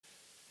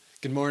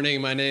Good morning.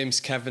 My name's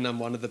Kevin. I'm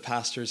one of the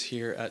pastors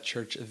here at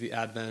Church of the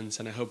Advents,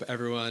 and I hope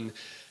everyone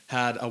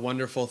had a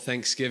wonderful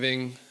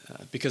Thanksgiving.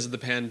 Because of the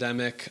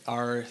pandemic,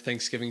 our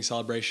Thanksgiving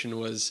celebration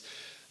was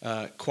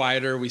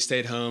quieter. We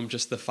stayed home,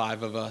 just the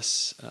five of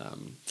us,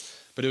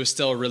 but it was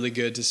still really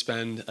good to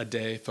spend a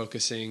day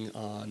focusing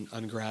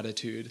on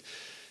gratitude.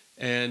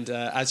 And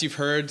as you've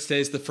heard,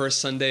 today's the first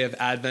Sunday of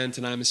Advent,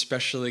 and I'm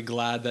especially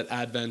glad that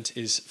Advent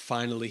is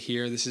finally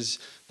here. This is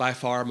by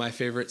far my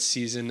favorite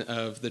season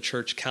of the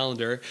church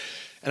calendar,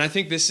 and I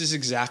think this is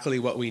exactly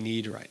what we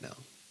need right now.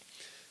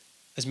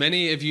 As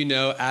many of you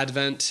know,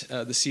 Advent,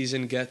 the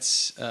season,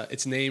 gets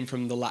its name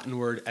from the Latin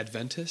word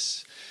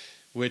adventus,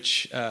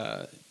 which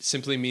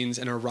simply means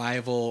an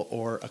arrival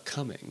or a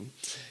coming.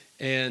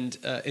 And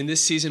in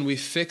this season, we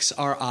fix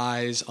our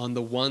eyes on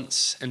the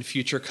once and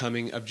future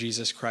coming of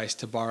Jesus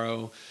Christ, to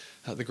borrow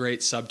the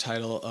great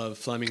subtitle of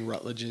Fleming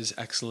Rutledge's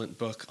excellent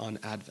book on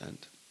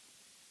Advent.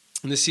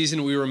 In this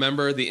season, we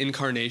remember the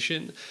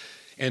incarnation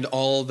and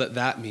all that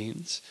that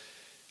means.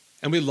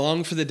 And we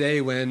long for the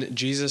day when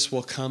Jesus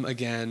will come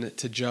again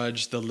to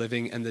judge the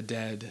living and the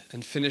dead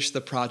and finish the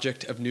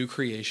project of new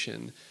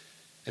creation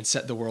and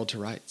set the world to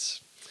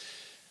rights.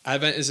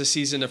 Advent is a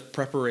season of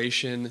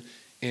preparation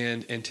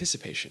and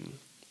anticipation.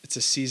 It's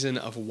a season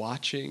of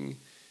watching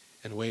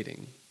and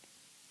waiting.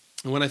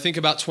 And when I think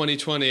about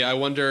 2020, I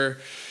wonder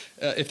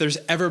if there's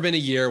ever been a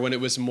year when it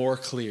was more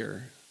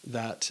clear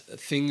that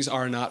things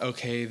are not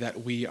okay,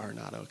 that we are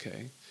not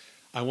okay.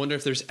 I wonder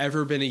if there's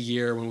ever been a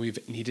year when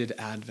we've needed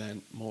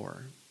Advent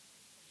more.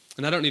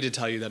 And I don't need to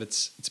tell you that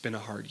it's been a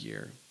hard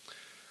year.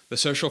 The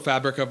social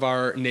fabric of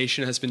our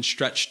nation has been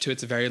stretched to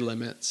its very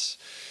limits.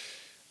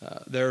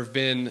 There have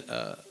been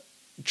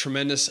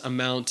tremendous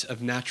amount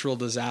of natural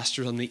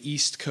disasters on the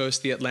East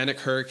Coast. The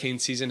Atlantic hurricane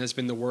season has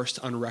been the worst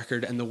on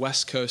record, and the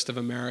West Coast of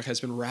America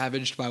has been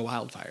ravaged by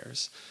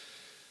wildfires.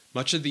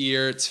 Much of the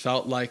year, it's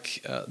felt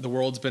like the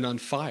world's been on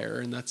fire,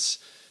 and that's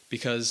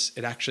because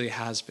it actually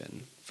has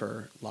been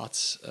for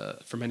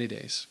many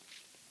days.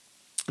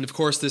 And of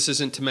course, this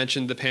isn't to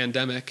mention the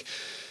pandemic,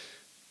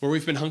 where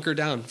we've been hunkered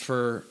down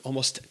for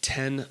almost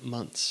 10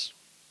 months.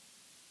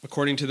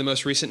 According to the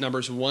most recent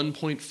numbers,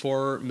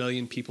 1.4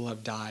 million people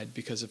have died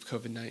because of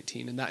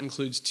COVID-19, and that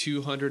includes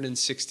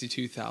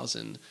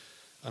 262,000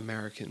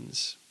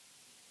 Americans.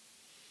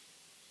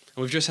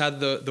 And we've just had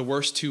the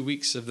worst 2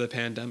 weeks of the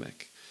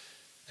pandemic.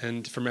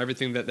 And from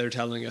everything that they're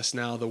telling us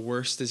now, the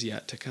worst is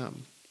yet to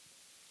come.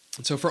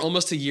 And so for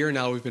almost a year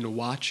now, we've been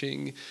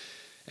watching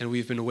and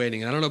we've been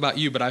waiting. And I don't know about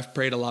you, but I've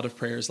prayed a lot of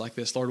prayers like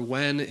this. Lord,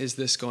 when is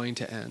this going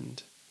to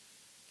end?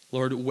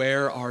 Lord,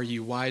 where are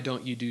you? Why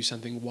don't you do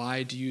something?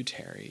 Why do you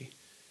tarry?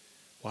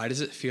 Why does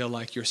it feel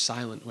like you're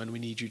silent when we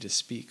need you to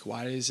speak?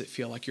 Why does it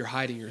feel like you're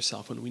hiding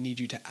yourself when we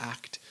need you to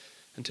act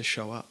and to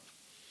show up?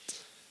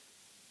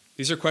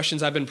 These are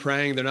questions I've been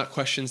praying. They're not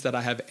questions that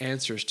I have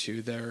answers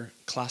to. They're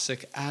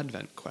classic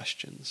Advent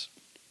questions.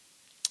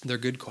 They're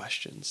good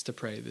questions to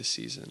pray this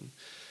season.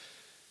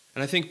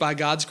 And I think by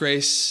God's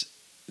grace,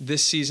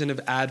 this season of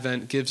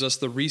Advent gives us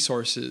the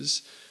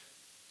resources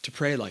to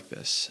pray like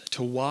this,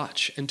 to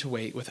watch and to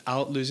wait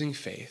without losing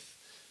faith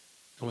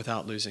and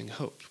without losing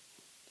hope.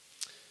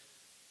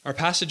 Our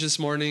passage this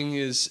morning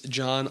is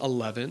John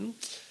 11,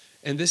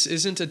 and this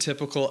isn't a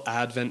typical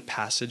Advent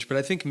passage, but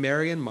I think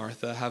Mary and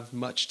Martha have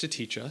much to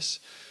teach us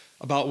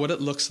about what it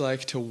looks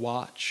like to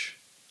watch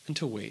and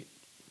to wait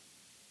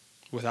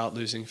without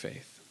losing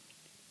faith.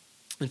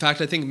 In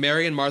fact, I think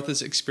Mary and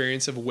Martha's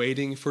experience of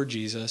waiting for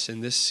Jesus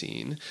in this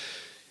scene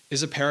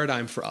is a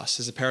paradigm for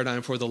us, is a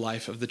paradigm for the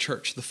life of the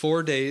church. The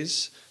 4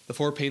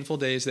 painful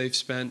days they've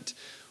spent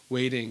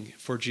waiting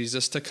for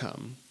Jesus to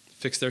come,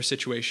 fix their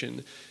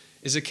situation,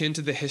 is akin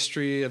to the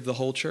history of the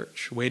whole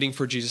church, waiting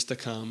for Jesus to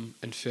come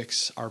and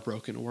fix our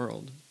broken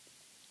world.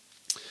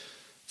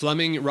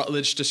 Fleming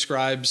Rutledge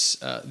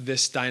describes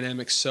this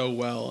dynamic so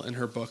well in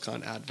her book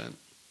on Advent.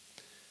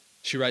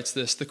 She writes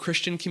this: "The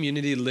Christian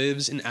community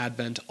lives in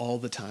Advent all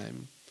the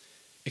time.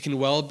 It can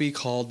well be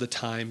called the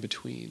time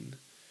between.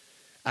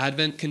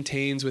 Advent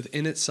contains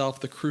within itself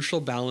the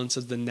crucial balance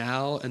of the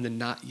now and the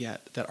not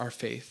yet that our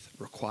faith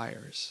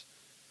requires."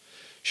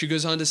 She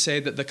goes on to say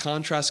that the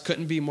contrast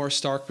couldn't be more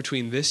stark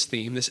between this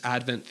theme, this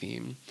Advent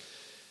theme,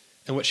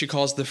 and what she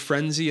calls the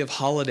frenzy of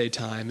holiday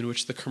time, in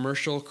which the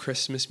commercial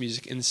Christmas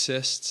music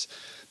insists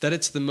that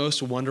it's the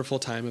most wonderful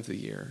time of the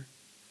year,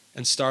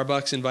 and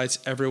Starbucks invites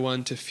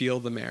everyone to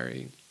feel the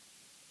merry.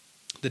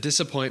 The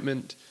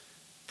disappointment,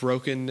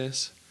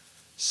 brokenness,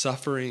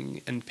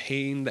 suffering, and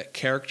pain that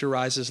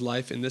characterizes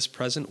life in this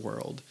present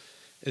world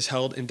is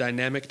held in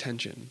dynamic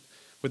tension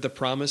with the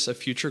promise of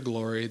future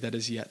glory that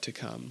is yet to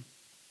come.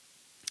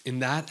 In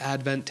that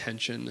Advent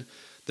tension,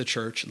 the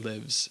church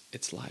lives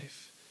its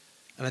life.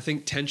 And I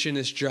think tension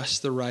is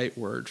just the right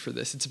word for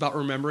this. It's about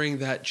remembering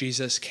that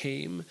Jesus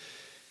came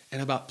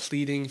and about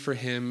pleading for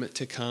him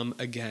to come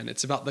again.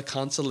 It's about the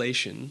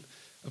consolation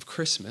of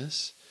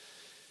Christmas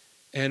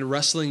and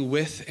wrestling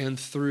with and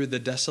through the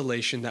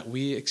desolation that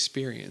we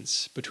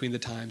experience between the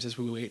times as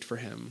we wait for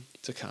him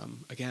to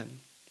come again.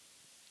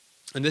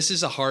 And this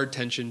is a hard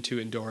tension to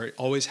endure. It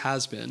always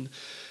has been. And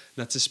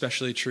that's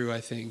especially true,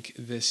 I think,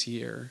 this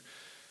year.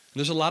 And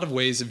there's a lot of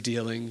ways of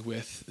dealing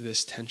with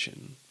this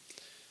tension.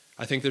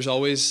 I think there's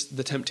always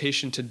the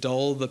temptation to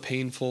dull the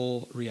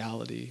painful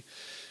reality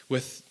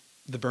with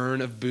the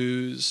burn of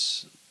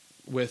booze,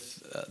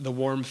 with the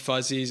warm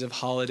fuzzies of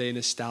holiday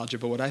nostalgia.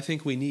 But what I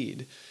think we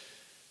need,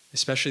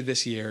 especially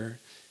this year,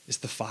 is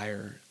the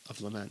fire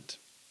of lament.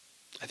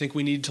 I think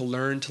we need to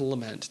learn to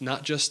lament,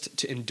 not just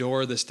to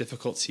endure this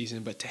difficult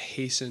season, but to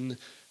hasten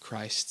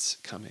Christ's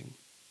coming.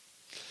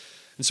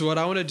 And so what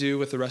I want to do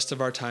with the rest of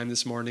our time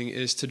this morning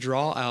is to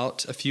draw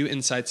out a few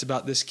insights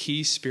about this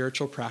key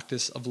spiritual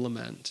practice of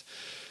lament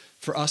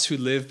for us who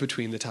live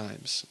between the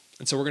times.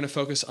 And so we're going to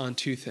focus on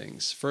two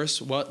things.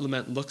 First, what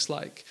lament looks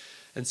like,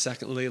 and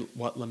secondly,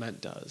 what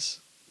lament does.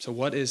 So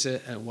what is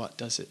it and what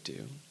does it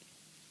do?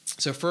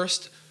 So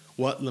first,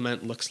 what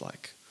lament looks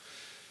like.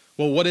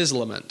 Well, what is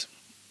lament?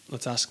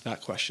 Let's ask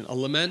that question. A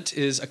lament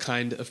is a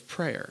kind of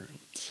prayer.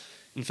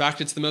 In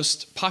fact, it's the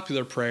most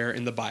popular prayer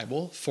in the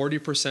Bible.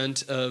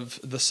 40% of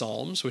the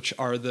Psalms, which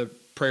are the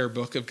prayer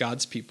book of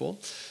God's people,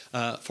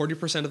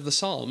 40% of the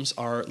Psalms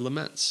are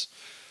laments.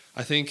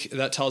 I think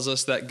that tells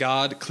us that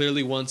God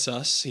clearly wants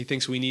us. He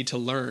thinks we need to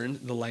learn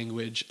the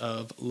language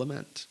of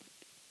lament.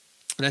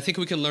 And I think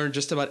we can learn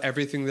just about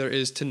everything there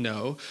is to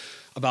know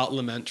about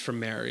lament from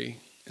Mary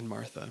and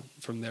Martha,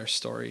 from their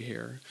story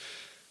here.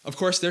 Of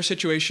course, their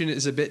situation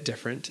is a bit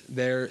different.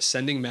 They're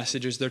sending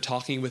messages. They're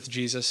talking with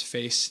Jesus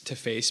face to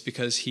face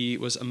because he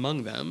was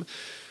among them,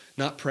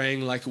 not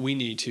praying like we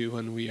need to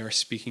when we are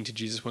speaking to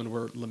Jesus, when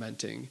we're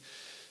lamenting.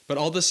 But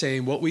all the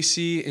same, what we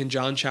see in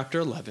John chapter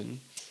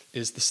 11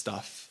 is the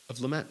stuff of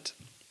lament.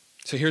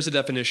 So here's a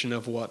definition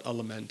of what a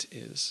lament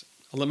is.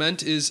 A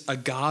lament is a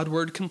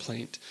Godward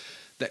complaint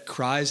that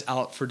cries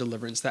out for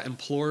deliverance, that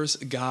implores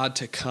God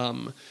to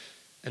come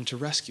and to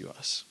rescue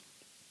us.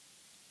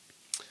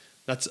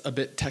 That's a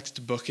bit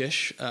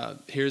textbookish.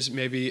 Here's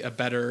maybe a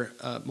better,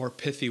 more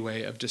pithy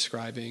way of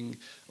describing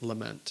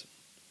lament.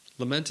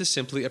 Lament is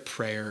simply a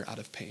prayer out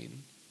of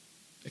pain.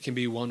 It can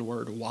be one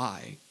word,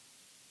 why?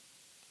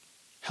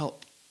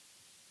 Help.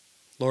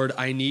 Lord,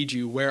 I need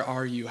you. Where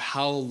are you?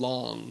 How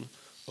long,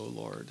 O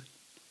Lord?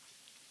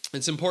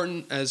 It's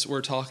important as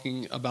we're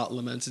talking about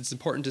laments, it's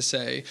important to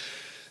say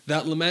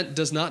that lament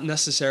does not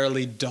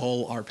necessarily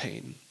dull our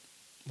pain.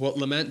 What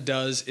lament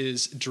does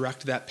is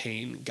direct that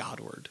pain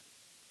Godward.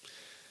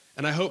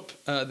 And I hope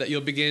that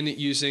you'll begin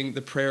using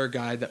the prayer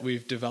guide that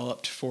we've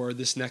developed for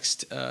this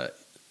next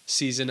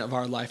season of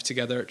our life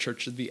together at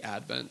Church of the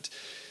Advent.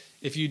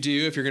 If you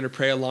do, if you're going to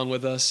pray along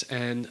with us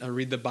and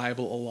read the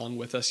Bible along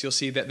with us, you'll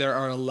see that there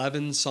are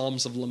 11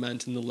 Psalms of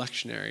Lament in the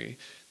lectionary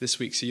this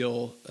week. So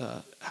you'll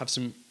have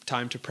some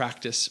time to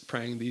practice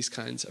praying these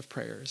kinds of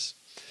prayers.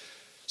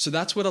 So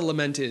that's what a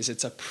lament is.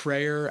 It's a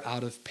prayer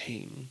out of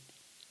pain.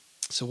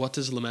 So what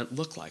does lament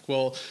look like?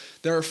 Well,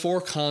 there are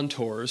 4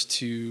 contours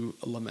to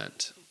a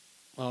lament.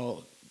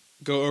 I'll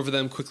go over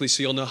them quickly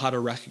so you'll know how to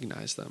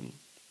recognize them.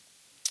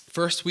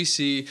 First, we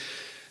see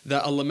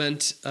that a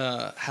lament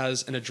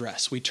has an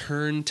address. We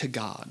turn to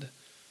God.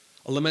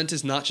 A lament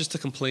is not just a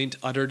complaint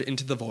uttered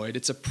into the void.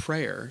 It's a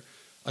prayer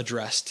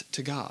addressed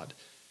to God.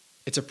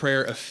 It's a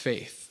prayer of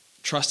faith,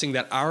 trusting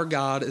that our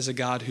God is a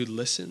God who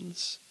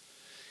listens.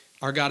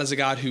 Our God is a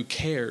God who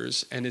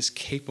cares and is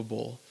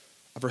capable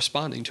of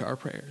responding to our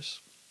prayers.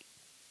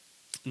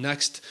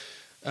 Next,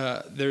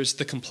 there's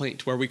the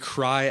complaint, where we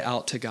cry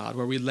out to God,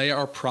 where we lay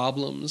our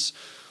problems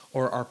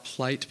or our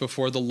plight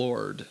before the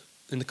Lord.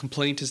 And the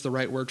complaint is the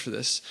right word for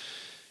this.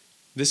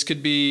 This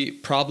could be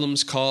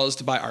problems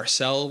caused by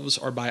ourselves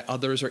or by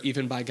others or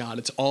even by God.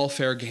 It's all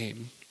fair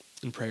game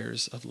in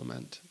prayers of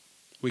lament.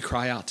 We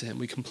cry out to him.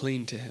 We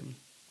complain to him.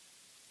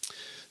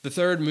 The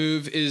third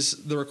move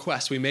is the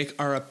request. We make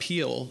our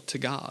appeal to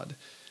God.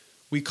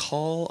 We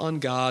call on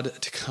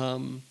God to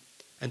come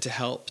and to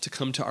help, to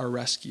come to our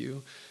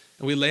rescue.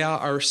 And we lay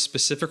out our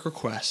specific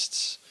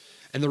requests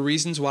and the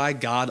reasons why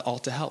God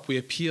ought to help. We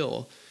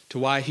appeal to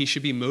why he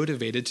should be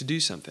motivated to do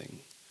something.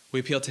 We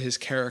appeal to his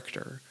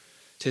character,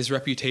 to his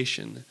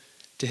reputation,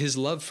 to his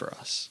love for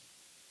us.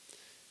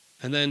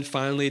 And then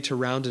finally, to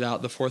round it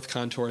out, the fourth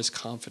contour is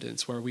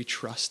confidence, where we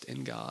trust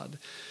in God.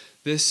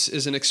 This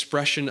is an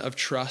expression of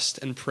trust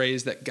and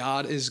praise that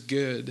God is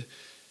good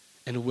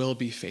and will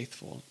be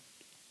faithful.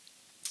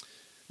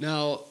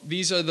 Now,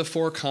 these are the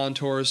 4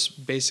 contours,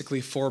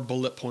 basically 4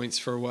 bullet points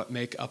for what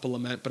make up a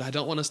lament, but I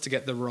don't want us to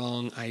get the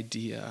wrong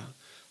idea,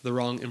 the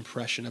wrong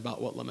impression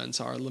about what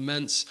laments are.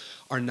 Laments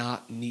are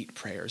not neat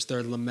prayers.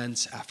 They're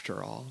laments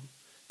after all.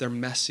 They're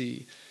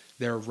messy,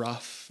 they're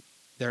rough,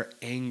 they're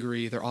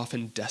angry, they're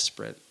often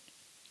desperate.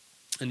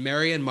 And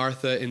Mary and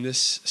Martha in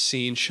this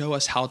scene show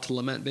us how to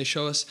lament. They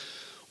show us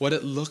what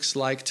it looks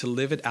like to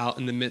live it out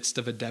in the midst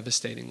of a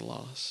devastating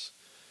loss.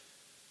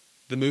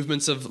 The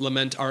movements of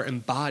lament are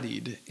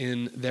embodied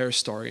in their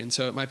story, and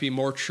so it might be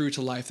more true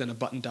to life than a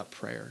buttoned-up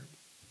prayer.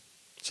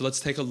 So let's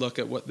take a look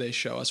at what they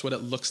show us, what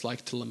it looks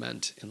like to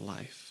lament in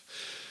life.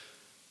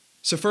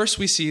 So first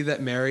we see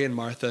that Mary and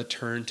Martha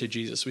turn to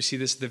Jesus. We see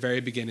this at the very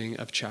beginning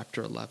of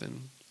chapter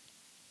 11.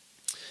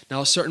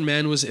 Now a certain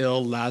man was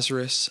ill,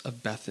 Lazarus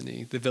of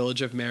Bethany, the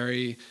village of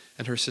Mary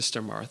and her sister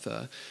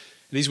Martha.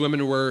 These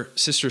women were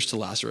sisters to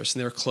Lazarus, and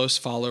they were close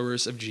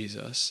followers of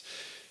Jesus.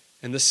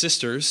 And the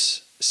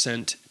sisters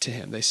sent to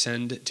him. They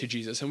send to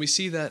Jesus. And we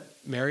see that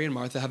Mary and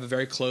Martha have a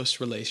very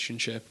close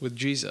relationship with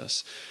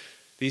Jesus.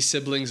 These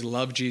siblings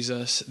love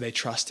Jesus. They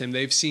trust him.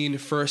 They've seen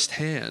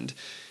firsthand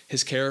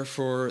his care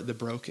for the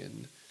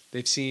broken.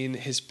 They've seen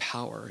his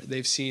power.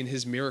 They've seen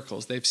his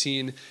miracles. They've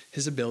seen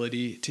his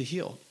ability to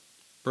heal.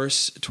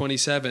 Verse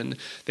 27,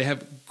 they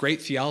have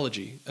great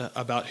theology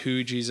about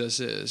who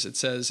Jesus is. It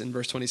says in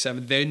verse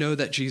 27, they know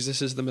that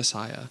Jesus is the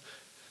Messiah,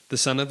 the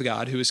Son of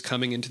God who is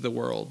coming into the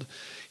world.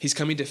 He's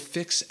coming to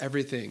fix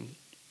everything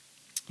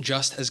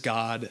just as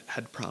God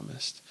had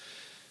promised.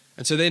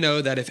 And so they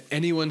know that if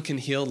anyone can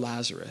heal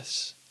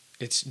Lazarus,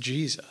 it's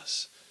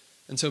Jesus.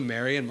 And so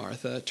Mary and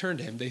Martha turn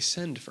to him. They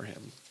send for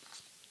him.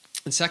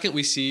 And second,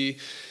 we see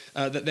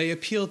that they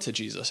appeal to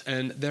Jesus,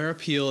 and their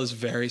appeal is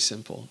very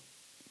simple.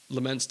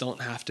 Laments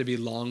don't have to be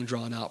long,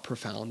 drawn-out,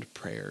 profound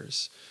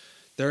prayers.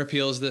 Their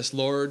appeal is this: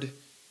 Lord,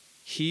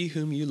 he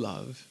whom you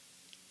love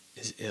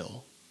is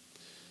ill.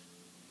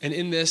 And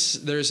in this,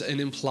 there's an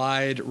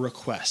implied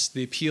request.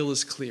 The appeal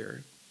is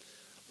clear.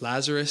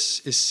 Lazarus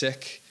is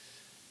sick.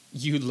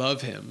 You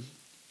love him,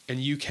 and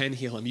you can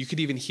heal him. You could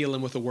even heal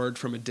him with a word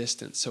from a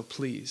distance. So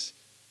please,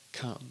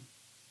 come,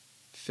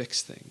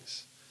 fix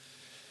things.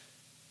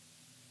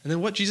 And then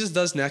what Jesus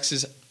does next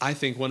is, I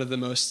think, one of the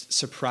most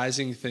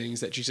surprising things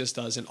that Jesus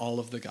does in all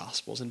of the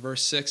Gospels. In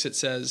verse 6, it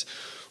says,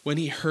 when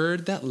he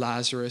heard that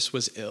Lazarus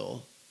was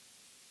ill,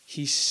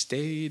 he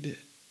stayed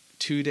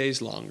 2 days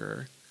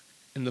longer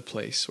in the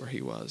place where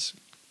he was.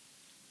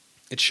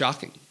 It's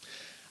shocking.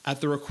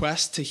 At the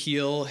request to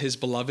heal his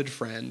beloved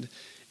friend,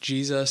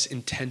 Jesus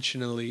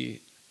intentionally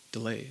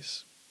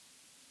delays.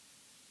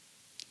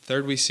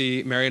 Third, we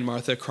see Mary and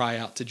Martha cry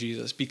out to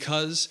Jesus.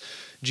 Because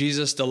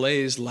Jesus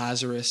delays,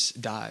 Lazarus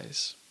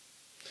dies.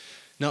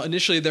 Now,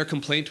 initially, their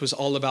complaint was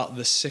all about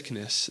the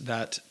sickness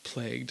that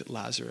plagued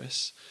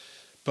Lazarus.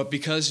 But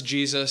because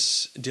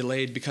Jesus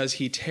delayed, because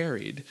he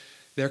tarried,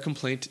 their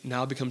complaint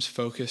now becomes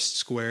focused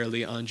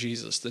squarely on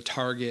Jesus. The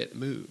target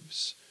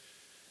moves.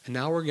 And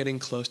now we're getting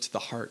close to the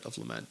heart of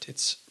lament.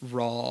 It's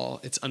raw,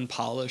 it's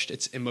unpolished,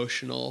 it's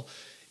emotional,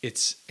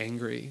 it's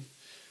angry.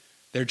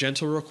 Their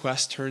gentle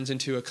request turns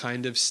into a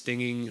kind of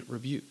stinging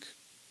rebuke.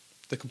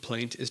 The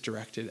complaint is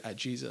directed at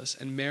Jesus.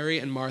 And Mary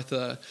and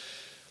Martha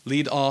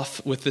lead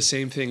off with the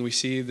same thing. We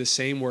see the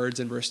same words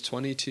in verse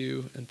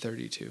 22 and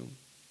 32.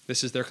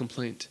 This is their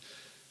complaint.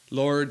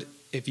 Lord,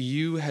 if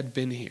you had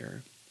been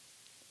here,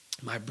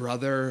 my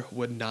brother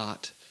would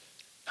not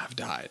have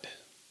died.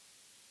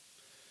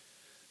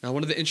 Now,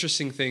 one of the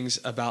interesting things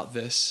about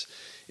this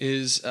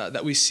is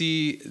that we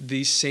see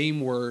these same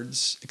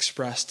words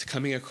expressed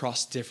coming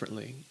across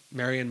differently.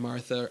 Mary and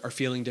Martha are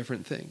feeling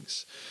different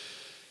things.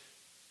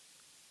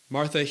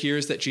 Martha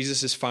hears that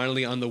Jesus is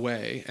finally on the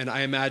way, and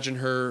I imagine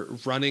her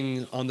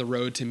running on the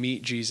road to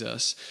meet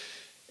Jesus.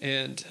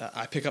 And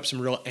I pick up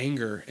some real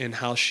anger in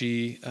how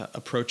she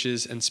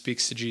approaches and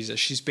speaks to Jesus.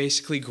 She's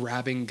basically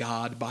grabbing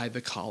God by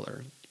the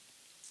collar.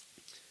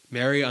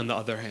 Mary, on the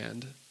other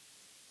hand,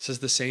 says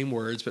the same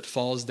words, but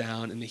falls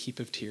down in a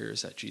heap of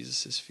tears at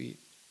Jesus' feet.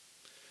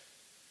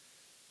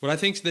 What I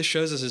think this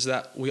shows us is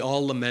that we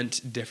all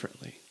lament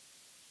differently.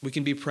 We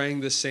can be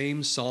praying the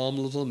same psalm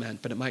of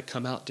lament, but it might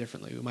come out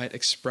differently. We might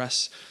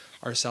express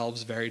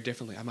ourselves very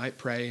differently. I might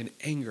pray in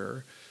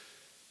anger.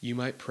 You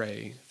might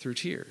pray through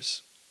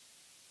tears.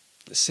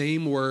 The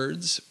same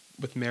words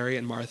with Mary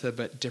and Martha,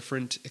 but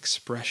different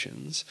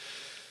expressions.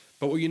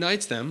 But what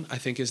unites them, I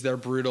think, is their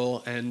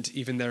brutal and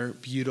even their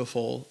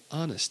beautiful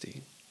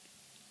honesty.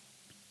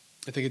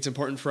 I think it's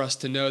important for us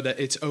to know that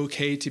it's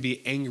okay to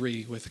be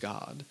angry with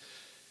God.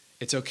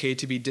 It's okay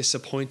to be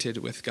disappointed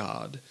with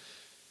God.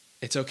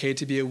 It's okay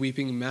to be a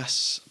weeping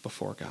mess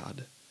before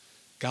God.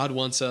 God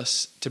wants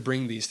us to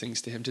bring these things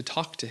to him, to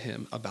talk to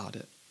him about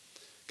it.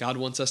 God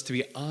wants us to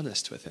be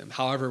honest with him,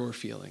 however we're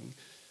feeling.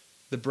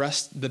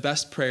 The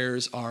best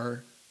prayers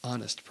are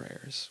honest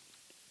prayers.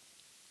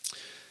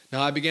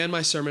 Now, I began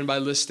my sermon by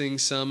listing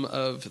some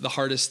of the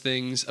hardest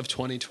things of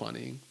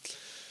 2020,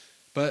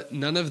 but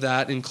none of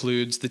that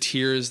includes the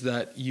tears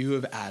that you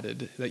have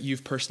added, that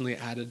you've personally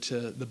added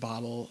to the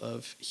bottle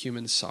of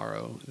human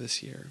sorrow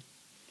this year.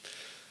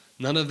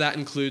 None of that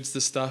includes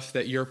the stuff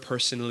that you're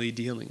personally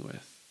dealing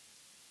with,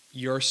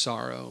 your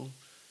sorrow,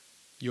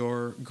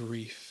 your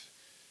grief,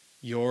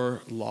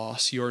 your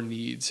loss, your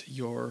needs,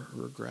 your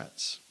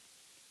regrets.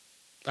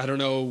 I don't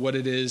know what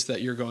it is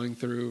that you're going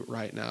through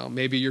right now.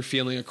 Maybe you're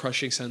feeling a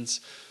crushing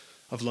sense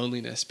of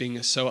loneliness,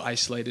 being so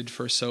isolated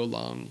for so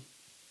long.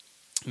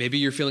 Maybe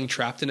you're feeling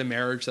trapped in a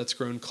marriage that's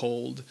grown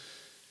cold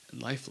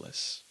and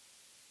lifeless.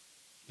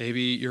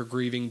 Maybe you're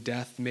grieving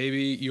death.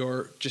 Maybe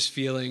you're just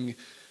feeling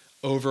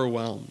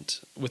overwhelmed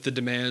with the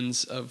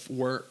demands of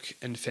work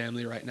and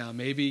family right now.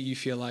 Maybe you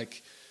feel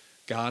like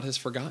God has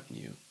forgotten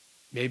you.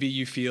 Maybe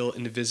you feel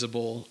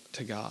invisible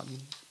to God.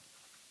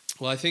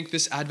 Well, I think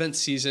this Advent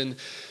season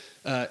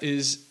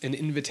is an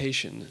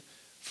invitation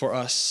for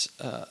us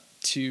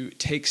to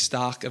take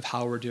stock of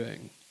how we're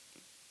doing.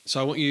 So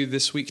I want you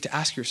this week to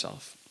ask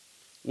yourself,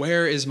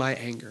 where is my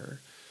anger?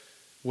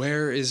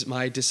 Where is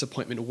my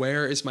disappointment?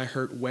 Where is my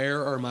hurt?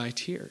 Where are my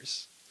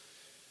tears?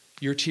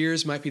 Your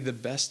tears might be the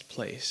best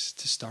place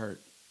to start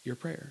your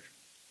prayer.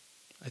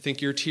 I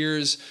think your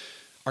tears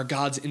are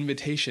God's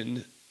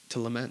invitation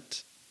to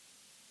lament.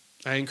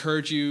 I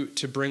encourage you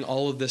to bring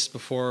all of this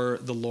before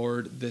the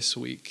Lord this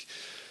week,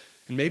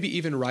 and maybe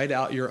even write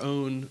out your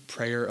own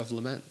prayer of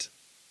lament.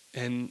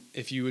 And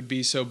if you would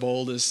be so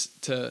bold as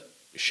to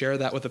share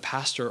that with a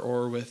pastor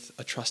or with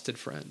a trusted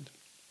friend.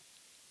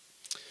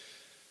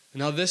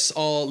 Now, this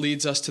all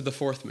leads us to the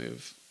fourth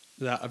move,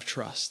 that of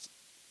trust.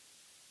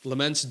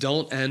 Laments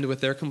don't end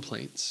with their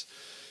complaints.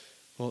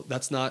 Well,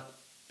 that's not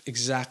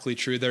exactly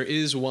true. There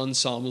is one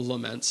psalm of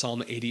lament,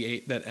 Psalm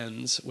 88, that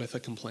ends with a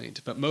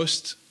complaint, but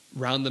most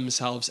round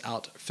themselves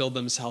out, fill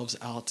themselves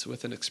out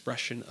with an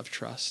expression of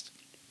trust.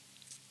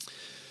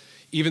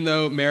 Even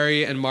though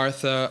Mary and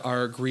Martha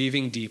are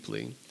grieving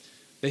deeply,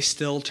 they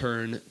still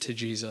turn to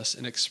Jesus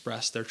and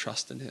express their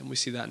trust in him. We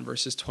see that in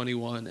verses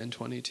 21 and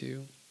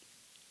 22.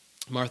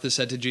 Martha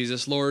said to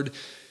Jesus, "Lord,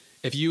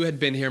 if you had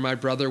been here, my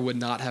brother would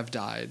not have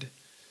died.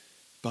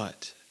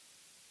 But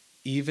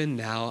even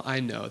now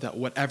I know that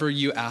whatever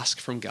you ask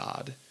from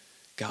God,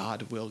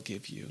 God will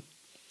give you."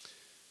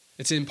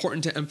 It's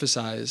important to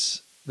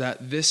emphasize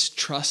that this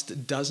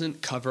trust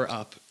doesn't cover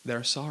up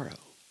their sorrow.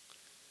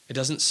 It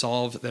doesn't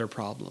solve their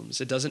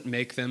problems. It doesn't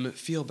make them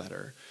feel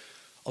better.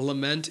 A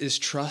lament is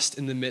trust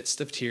in the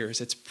midst of tears.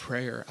 It's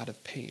prayer out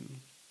of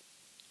pain.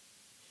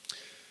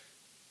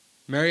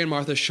 Mary and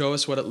Martha show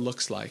us what it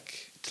looks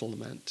like to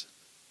lament.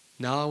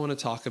 Now I want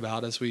to talk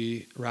about, as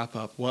we wrap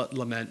up, what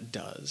lament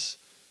does.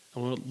 I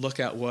want to look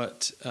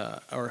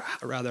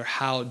at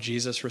how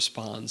Jesus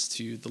responds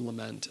to the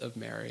lament of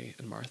Mary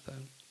and Martha.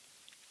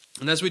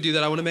 And as we do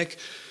that, I want to make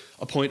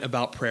a point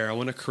about prayer. I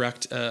want to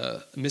correct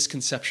a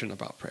misconception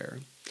about prayer.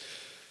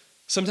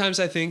 Sometimes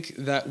I think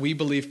that we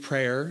believe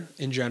prayer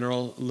in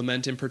general,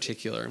 lament in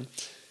particular,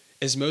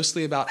 is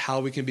mostly about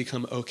how we can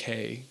become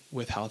okay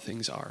with how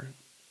things are.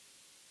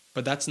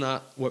 But that's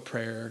not what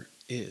prayer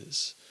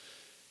is.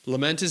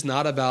 Lament is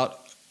not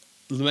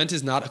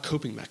a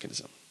coping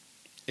mechanism.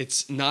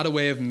 It's not a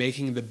way of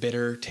making the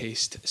bitter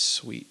taste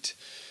sweet.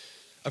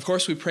 Of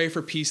course, we pray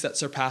for peace that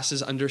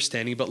surpasses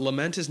understanding, but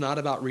lament is not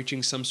about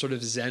reaching some sort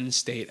of Zen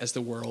state as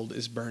the world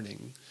is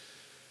burning.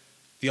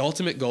 The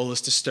ultimate goal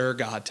is to stir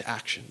God to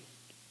action.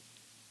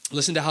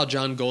 Listen to how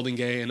John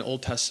Goldingay, an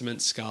Old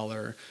Testament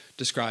scholar,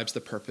 describes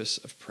the purpose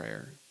of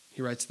prayer.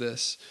 He writes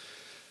this: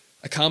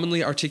 "A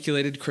commonly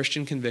articulated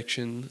Christian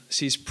conviction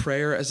sees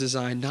prayer as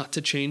designed not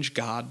to change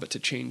God, but to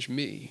change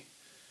me.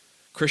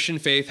 Christian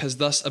faith has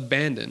thus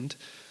abandoned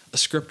a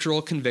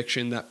scriptural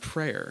conviction that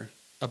prayer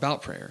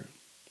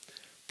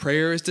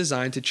is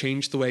designed to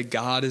change the way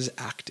God is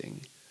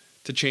acting,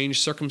 to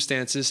change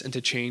circumstances, and to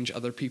change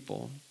other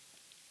people.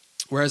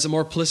 Whereas a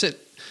more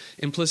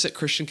implicit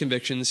Christian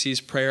conviction sees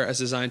prayer as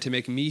designed to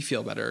make me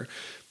feel better.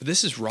 But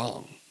this is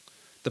wrong.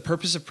 The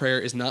purpose of prayer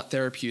is not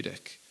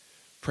therapeutic.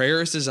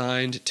 Prayer is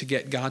designed to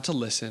get God to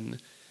listen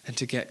and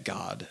to get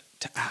God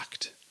to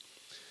act."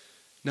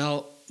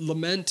 Now,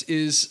 lament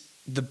is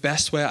the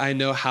best way I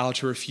know how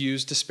to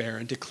refuse despair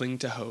and to cling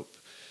to hope,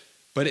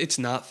 but it's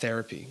not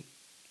therapy.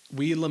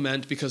 We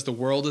lament because the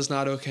world is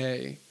not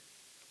okay.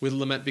 We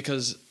lament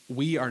because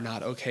we are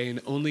not okay,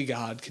 and only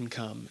God can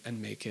come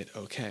and make it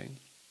okay.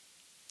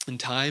 And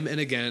time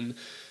and again,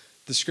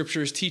 the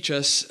scriptures teach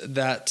us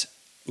that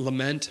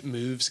lament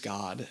moves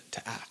God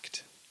to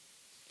act.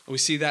 We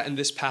see that in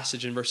this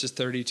passage in verses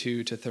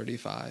 32 to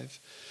 35.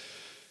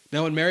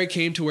 "Now when Mary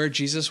came to where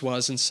Jesus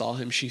was and saw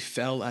him, she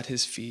fell at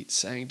his feet,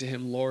 saying to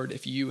him, 'Lord,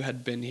 if you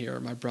had been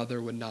here, my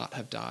brother would not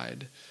have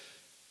died.'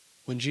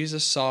 When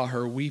Jesus saw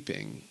her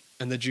weeping,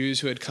 and the Jews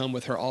who had come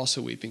with her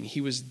also weeping,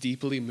 he was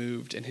deeply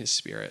moved in his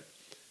spirit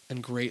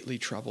and greatly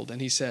troubled.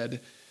 And he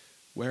said,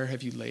 'Where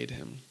have you laid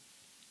him?'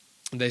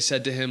 And they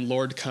said to him,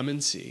 'Lord, come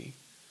and see.'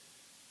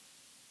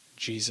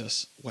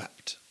 Jesus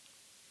wept."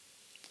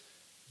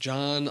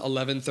 John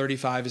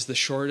 11:35 is the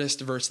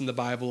shortest verse in the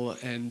Bible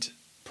and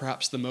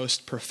perhaps the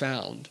most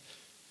profound.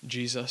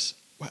 Jesus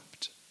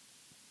wept.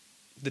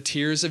 The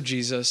tears of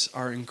Jesus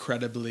are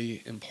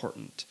incredibly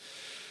important.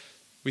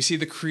 We see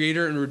the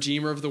creator and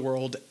redeemer of the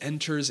world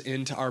enters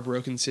into our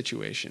broken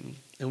situation,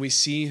 and we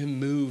see him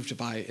moved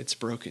by its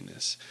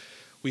brokenness.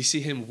 We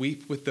see him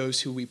weep with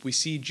those who weep. We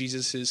see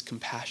Jesus'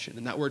 compassion,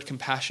 and that word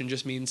compassion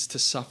just means to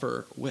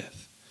suffer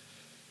with.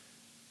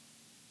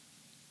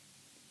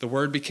 The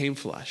Word became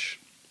flesh.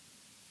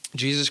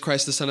 Jesus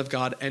Christ, the Son of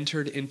God,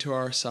 entered into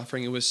our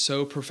suffering and was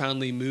so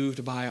profoundly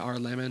moved by our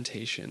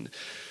lamentation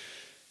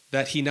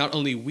that he not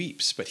only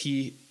weeps, but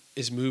he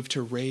is moved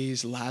to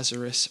raise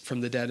Lazarus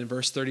from the dead. In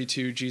verse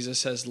 32, Jesus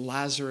says,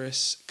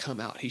 "Lazarus, come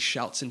out." He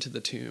shouts into the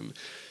tomb.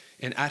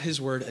 And at his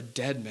word, a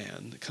dead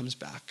man comes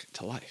back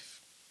to life.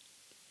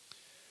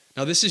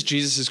 Now, this is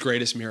Jesus'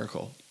 greatest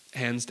miracle,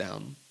 hands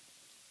down.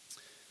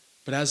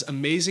 But as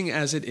amazing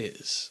as it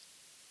is,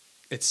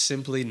 it's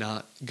simply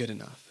not good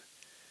enough.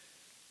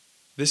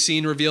 This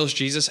scene reveals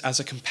Jesus as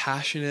a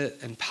compassionate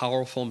and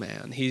powerful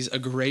man. He's a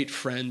great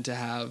friend to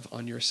have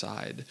on your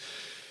side.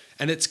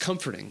 And it's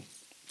comforting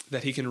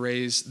that he can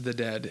raise the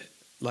dead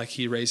like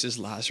he raises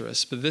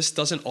Lazarus. But this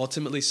doesn't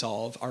ultimately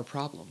solve our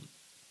problem.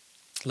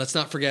 Let's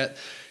not forget,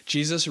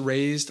 Jesus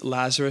raised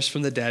Lazarus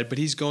from the dead, but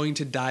he's going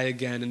to die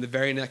again in the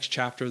very next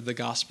chapter of the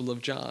Gospel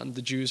of John.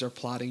 The Jews are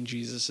plotting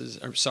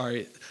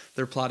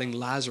they're plotting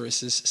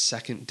Lazarus'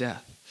 second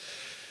death.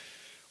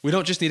 We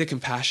don't just need a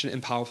compassionate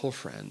and powerful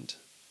friend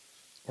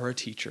or a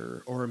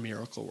teacher or a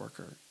miracle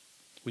worker.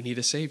 We need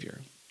a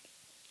Savior.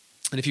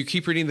 And if you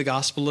keep reading the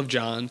Gospel of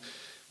John,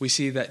 we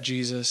see that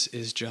Jesus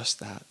is just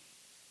that.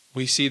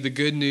 We see the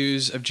good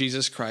news of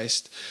Jesus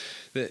Christ,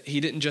 that he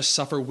didn't just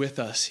suffer with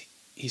us,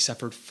 he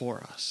suffered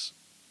for us.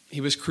 He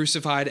was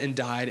crucified and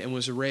died and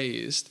was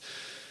raised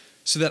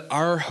so that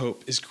our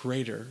hope is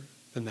greater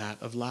than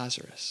that of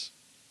Lazarus.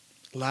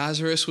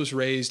 Lazarus was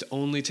raised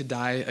only to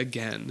die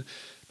again,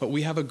 but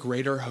we have a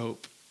greater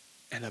hope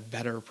and a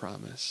better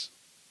promise.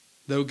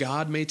 Though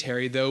God may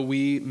tarry, though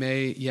we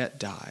may yet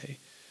die,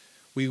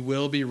 we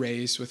will be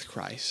raised with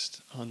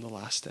Christ on the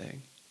last day.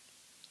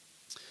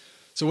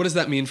 So what does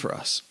that mean for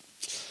us?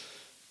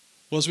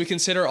 Well, as we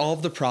consider all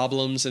of the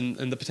problems and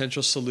the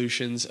potential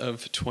solutions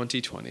of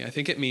 2020, I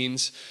think it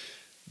means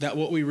that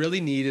what we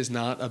really need is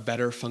not a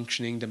better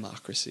functioning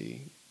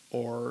democracy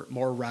or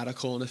more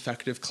radical and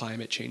effective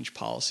climate change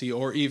policy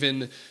or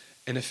even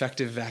an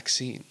effective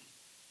vaccine.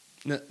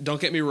 Now,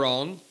 don't get me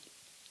wrong,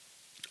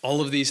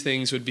 all of these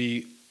things would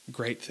be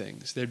great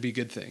things. They'd be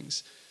good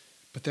things,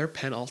 but they're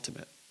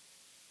penultimate.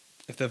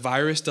 If the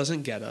virus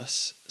doesn't get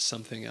us,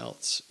 something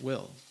else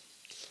will.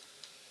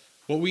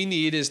 What we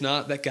need is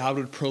not that God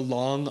would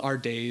prolong our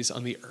days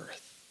on the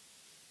earth,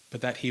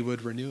 but that he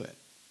would renew it.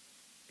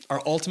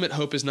 Our ultimate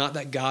hope is not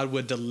that God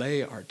would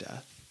delay our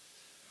death.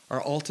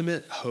 Our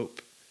ultimate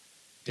hope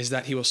is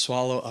that he will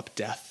swallow up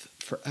death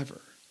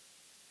forever.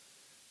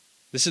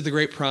 This is the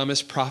great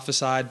promise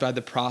prophesied by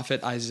the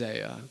prophet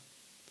Isaiah.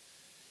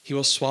 He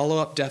will swallow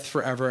up death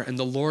forever, and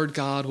the Lord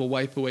God will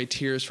wipe away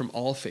tears from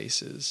all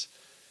faces,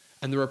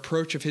 and the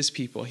reproach of his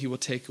people he will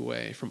take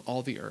away from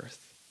all the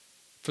earth.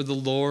 For the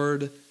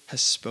Lord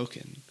has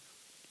spoken.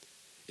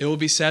 It will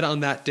be said on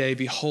that day,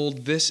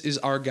 behold, this is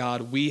our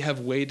God. We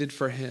have waited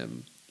for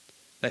him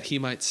that he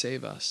might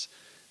save us.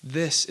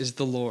 This is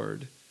the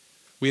Lord.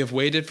 We have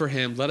waited for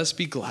him. Let us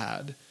be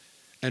glad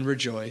and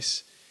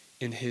rejoice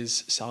in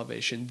his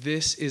salvation.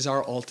 This is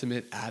our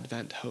ultimate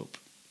Advent hope.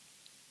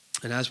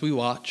 And as we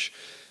watch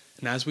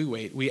and as we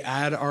wait, we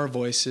add our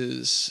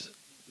voices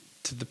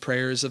to the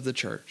prayers of the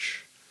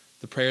church,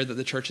 the prayer that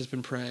the church has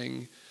been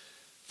praying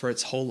for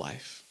its whole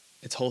life,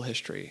 its whole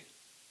history.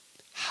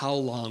 How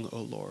long,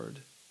 O Lord?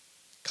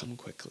 Come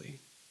quickly.